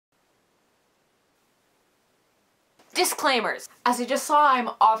Disclaimers. As you just saw, I'm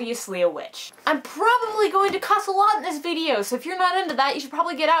obviously a witch. I'm probably going to cuss a lot in this video, so if you're not into that, you should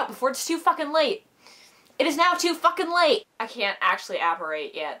probably get out before it's too fucking late. It is now too fucking late. I can't actually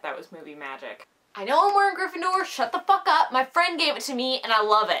apparate yet. That was movie magic. I know I'm wearing Gryffindor, shut the fuck up. My friend gave it to me and I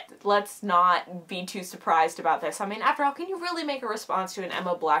love it. Let's not be too surprised about this. I mean, after all, can you really make a response to an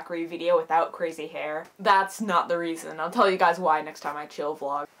Emma Blackery video without crazy hair? That's not the reason. I'll tell you guys why next time I chill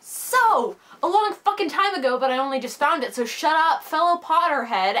vlog. So, a long fucking time ago, but I only just found it, so shut up, fellow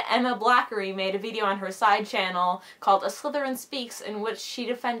Potterhead, Emma Blackery made a video on her side channel called Hufflepuff Speaks, in which she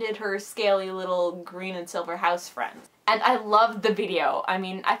defended her scaly little green and silver house friends. And I loved the video. I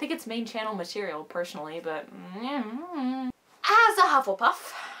mean, I think it's main channel material, personally, but... As a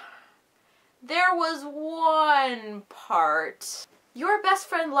Hufflepuff, there was one part. Your best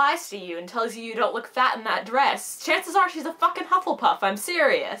friend lies to you and tells you don't look fat in that dress. Chances are she's a fucking Hufflepuff, I'm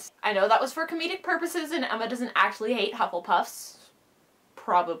serious. I know that was for comedic purposes and Emma doesn't actually hate Hufflepuffs.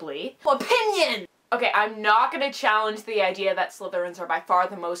 Probably. Opinion! Okay, I'm not gonna challenge the idea that Slytherins are by far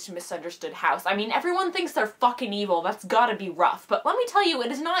the most misunderstood house. I mean, everyone thinks they're fucking evil, that's gotta be rough. But let me tell you, it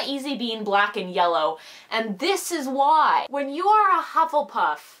is not easy being black and yellow, and this is why. When you are a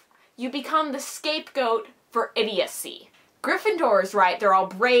Hufflepuff, you become the scapegoat for idiocy. Gryffindors, right, they're all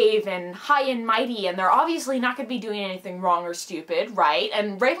brave and high and mighty, and they're obviously not gonna be doing anything wrong or stupid, right?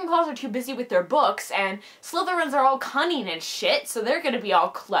 And Ravenclaws are too busy with their books, and Slytherins are all cunning and shit, so they're gonna be all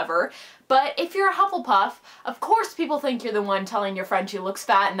clever. But if you're a Hufflepuff, of course people think you're the one telling your friend she looks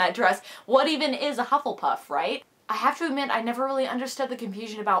fat in that dress. What even is a Hufflepuff, right? I have to admit, I never really understood the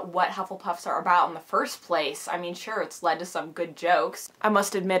confusion about what Hufflepuffs are about in the first place. I mean, sure, it's led to some good jokes. I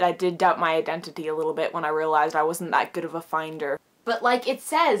must admit, I did doubt my identity a little bit when I realized I wasn't that good of a finder. But like it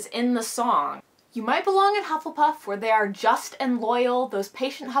says in the song, you might belong in Hufflepuff where they are just and loyal, those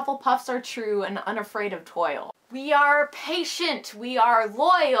patient Hufflepuffs are true and unafraid of toil. We are patient, we are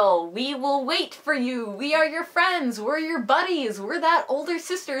loyal, we will wait for you, we are your friends, we're your buddies, we're that older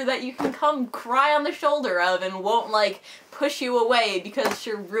sister that you can come cry on the shoulder of and won't like push you away because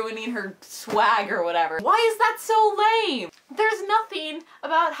you're ruining her swag or whatever. Why is that so lame? There's nothing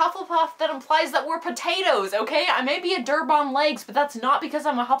about Hufflepuff that implies that we're potatoes, okay? I may be a derb on legs, but that's not because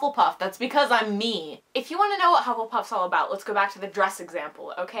I'm a Hufflepuff, that's because I'm me. If you want to know what Hufflepuff's all about, let's go back to the dress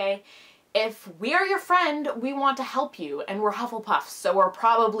example, okay? If we are your friend, we want to help you, and we're Hufflepuffs, so we're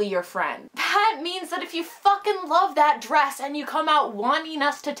probably your friend. That means that if you fucking love that dress and you come out wanting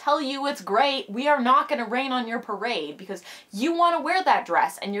us to tell you it's great, we are not gonna rain on your parade because you want to wear that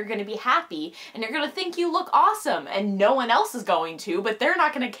dress and you're gonna be happy and you're gonna think you look awesome and no one else is going to, but they're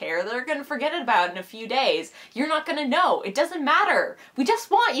not gonna care. They're gonna forget about it in a few days. You're not gonna know. It doesn't matter. We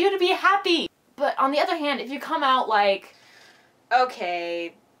just want you to be happy. But on the other hand, if you come out like,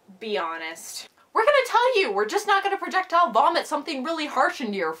 okay, be honest. We're gonna tell you, we're just not gonna projectile vomit something really harsh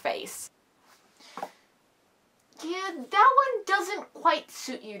into your face. Yeah, that one doesn't quite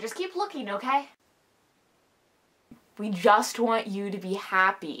suit you. Just keep looking, okay? We just want you to be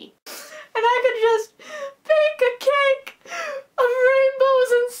happy. And I could just bake a cake of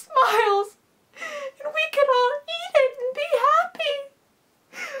rainbows and smiles, and we could all eat it and be happy.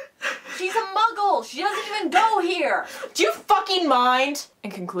 She's a muggle! She doesn't even go here! Do you fucking mind?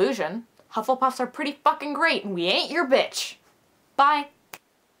 In conclusion, Hufflepuffs are pretty fucking great and we ain't your bitch. Bye.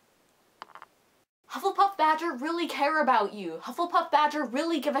 Hufflepuff Badger really care about you. Hufflepuff Badger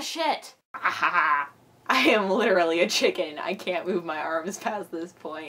really give a shit. I am literally a chicken. I can't move my arms past this point.